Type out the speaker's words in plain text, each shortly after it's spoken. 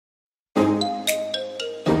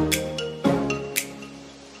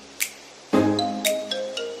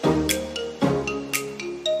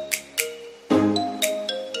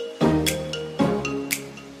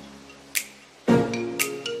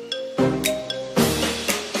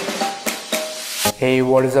Hey,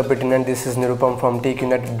 what is up internet? This is Nirupam from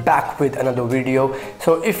TQnet back with another video.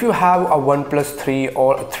 So if you have a OnePlus 3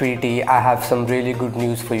 or 3T, I have some really good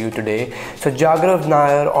news for you today. So Jagarav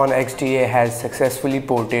Nair on XDA has successfully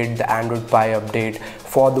ported the Android Pie update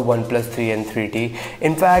for the OnePlus 3 and 3T.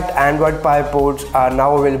 In fact, Android Pie ports are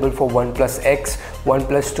now available for OnePlus X,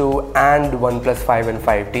 OnePlus 2 and OnePlus 5 and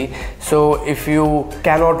 5T. So if you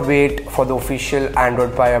cannot wait for the official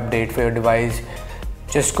Android Pie update for your device,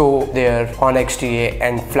 just go there on XDA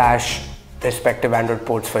and flash respective Android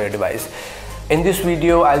ports for your device. In this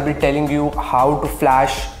video, I'll be telling you how to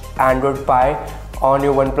flash Android Pie on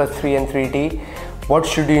your OnePlus 3 and 3T. What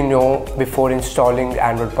should you know before installing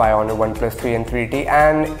Android Pie on your OnePlus 3 and 3T,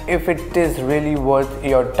 and if it is really worth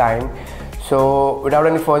your time. So without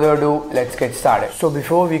any further ado, let's get started. So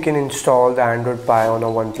before we can install the Android Pie on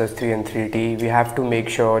our OnePlus 3 and 3T, we have to make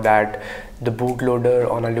sure that the bootloader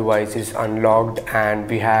on our device is unlocked and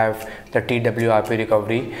we have the TWRP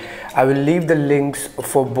recovery. I will leave the links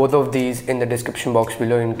for both of these in the description box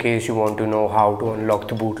below in case you want to know how to unlock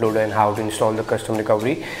the bootloader and how to install the custom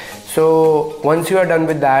recovery. So once you are done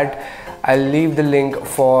with that, I'll leave the link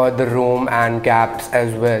for the ROM and gaps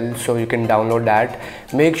as well, so you can download that.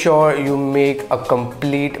 Make sure you make a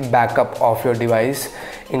complete backup of your device,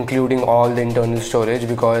 including all the internal storage,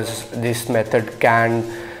 because this method can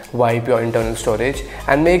wipe your internal storage,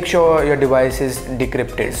 and make sure your device is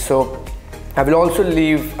decrypted. So I will also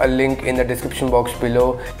leave a link in the description box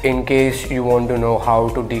below in case you want to know how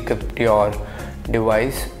to decrypt your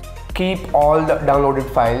device. Keep all the downloaded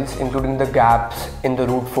files, including the gaps, in the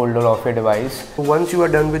root folder of your device. Once you are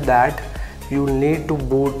done with that, you will need to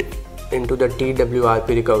boot into the TWRP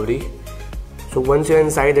recovery. So once you're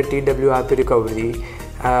inside the TWRP recovery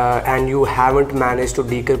and you haven't managed to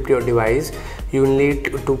decrypt your device, you will need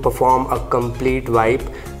to perform a complete wipe,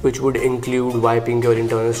 which would include wiping your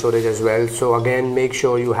internal storage as well. So again, make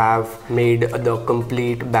sure you have made the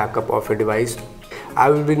complete backup of your device. I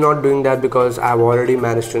will be not doing that because I've already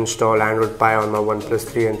managed to install Android Pie on my OnePlus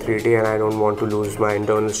 3 and 3T, and I don't want to lose my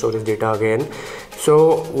internal storage data again.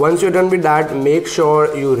 So once you're done with that, make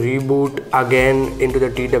sure you reboot again into the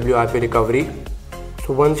TWRP recovery.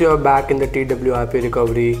 So once you are back in the TWRP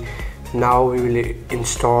recovery, now we will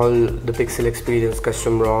install the Pixel Experience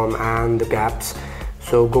custom ROM and the gaps.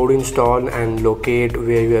 So go to install and locate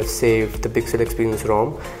where you have saved the Pixel Experience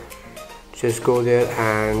ROM. Just go there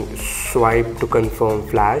and swipe to confirm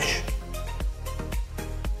flash.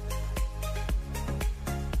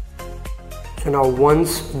 So now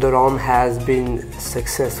once the ROM has been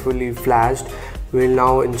successfully flashed, we will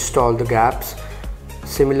now install the gaps,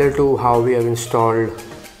 similar to how we have installed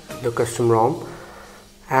the custom ROM.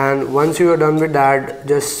 And once you are done with that,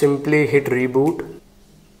 just simply hit reboot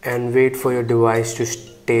and wait for your device to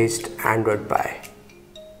taste Android Pie.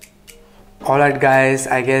 Alright guys,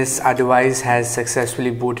 I guess our device has successfully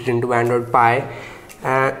booted into Android Pie.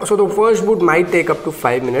 So the first boot might take up to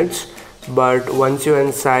 5 minutes, but once you're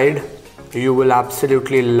inside, you will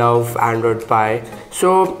absolutely love Android Pie.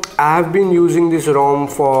 So I have been using this ROM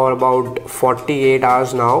for about 48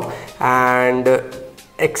 hours now, and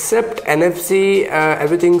except NFC,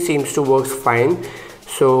 everything seems to work fine.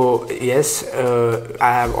 So yes,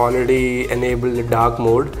 I have already enabled the dark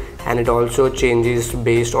mode, and it also changes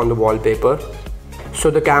based on the wallpaper.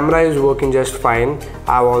 So the camera is working just fine.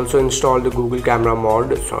 I've also installed the Google camera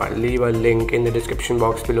mod, so I'll leave a link in the description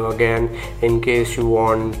box below again in case you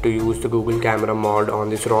want to use the Google camera mod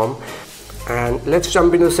on this ROM. And let's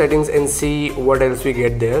jump into settings and see what else we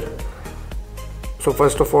get there. So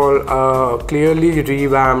first of all, clearly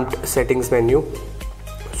revamped settings menu.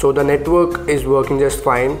 So the network is working just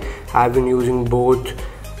fine. I've been using both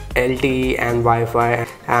LTE and Wi-Fi,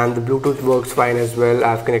 and the Bluetooth works fine as well.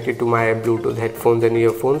 I've connected to my Bluetooth headphones and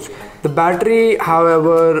earphones. The battery,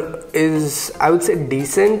 however, is, I would say,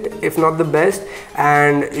 decent, if not the best,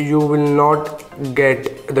 and you will not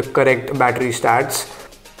get the correct battery stats.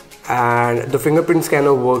 And the fingerprint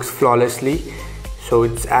scanner works flawlessly, so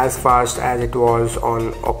it's as fast as it was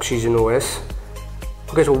on Oxygen OS.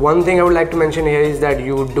 Okay, so one thing I would like to mention here is that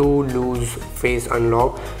you do lose face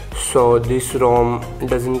unlock. So this ROM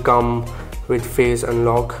doesn't come with face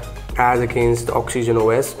unlock as against the Oxygen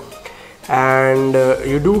OS. And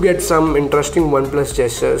you do get some interesting OnePlus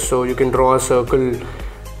gestures. So you can draw a circle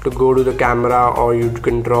to go to the camera, or you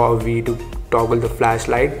can draw a V to toggle the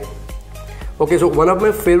flashlight. Okay, so one of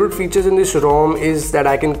my favorite features in this ROM is that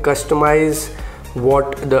I can customize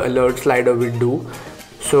what the alert slider will do.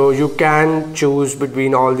 So you can choose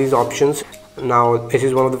between all these options. Now this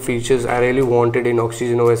is one of the features I really wanted in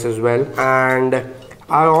Oxygen OS as well. And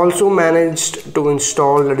I also managed to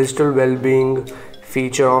install the digital well-being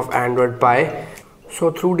feature of Android Pie, So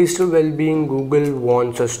through digital well-being, Google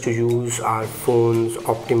wants us to use our phones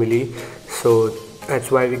optimally. So that's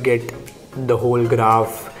why we get the whole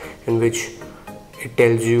graph in which it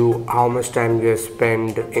tells you how much time you have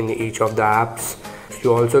spent in each of the apps.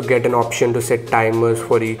 You also get an option to set timers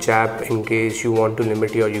for each app in case you want to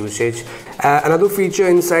limit your usage. Another feature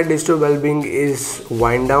inside digital well-being is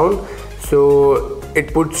wind down. So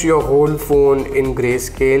it puts your whole phone in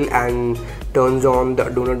grayscale and turns on the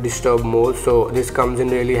do not disturb mode. So this comes in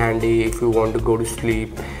really handy if you want to go to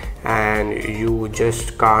sleep and you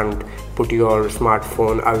just can't put your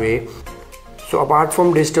smartphone away. So apart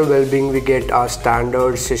from digital well-being, we get our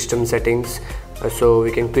standard system settings. So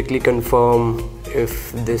we can quickly confirm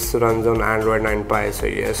if this runs on Android 9 Pie. So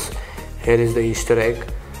yes, here is the Easter egg.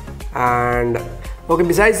 And okay,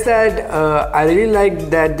 besides that, I really like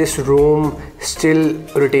that this ROM still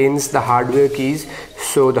retains the hardware keys.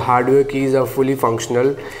 So the hardware keys are fully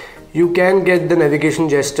functional. You can get the navigation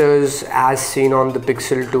gestures as seen on the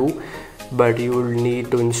Pixel 2, but you will need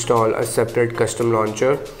to install a separate custom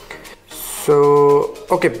launcher. So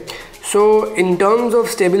okay, so in terms of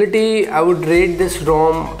stability, I would rate this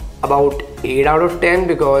ROM about 8 out of 10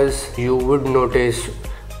 because you would notice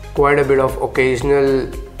quite a bit of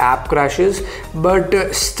occasional app crashes, but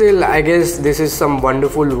still I guess this is some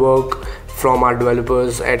wonderful work from our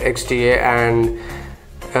developers at XDA, and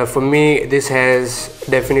for me this has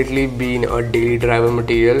definitely been a daily driver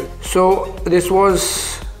material. So this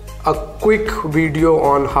was a quick video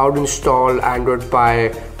on how to install Android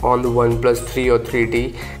Pie on the OnePlus 3 or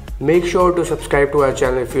 3T. Make sure to subscribe to our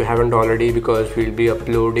channel if you haven't already, because we'll be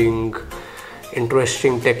uploading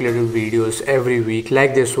interesting tech little videos every week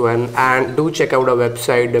like this one, and do check out our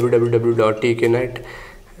website www.TQnet.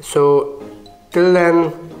 So till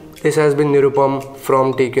then, this has been Nirupam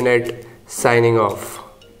from TQnet signing off.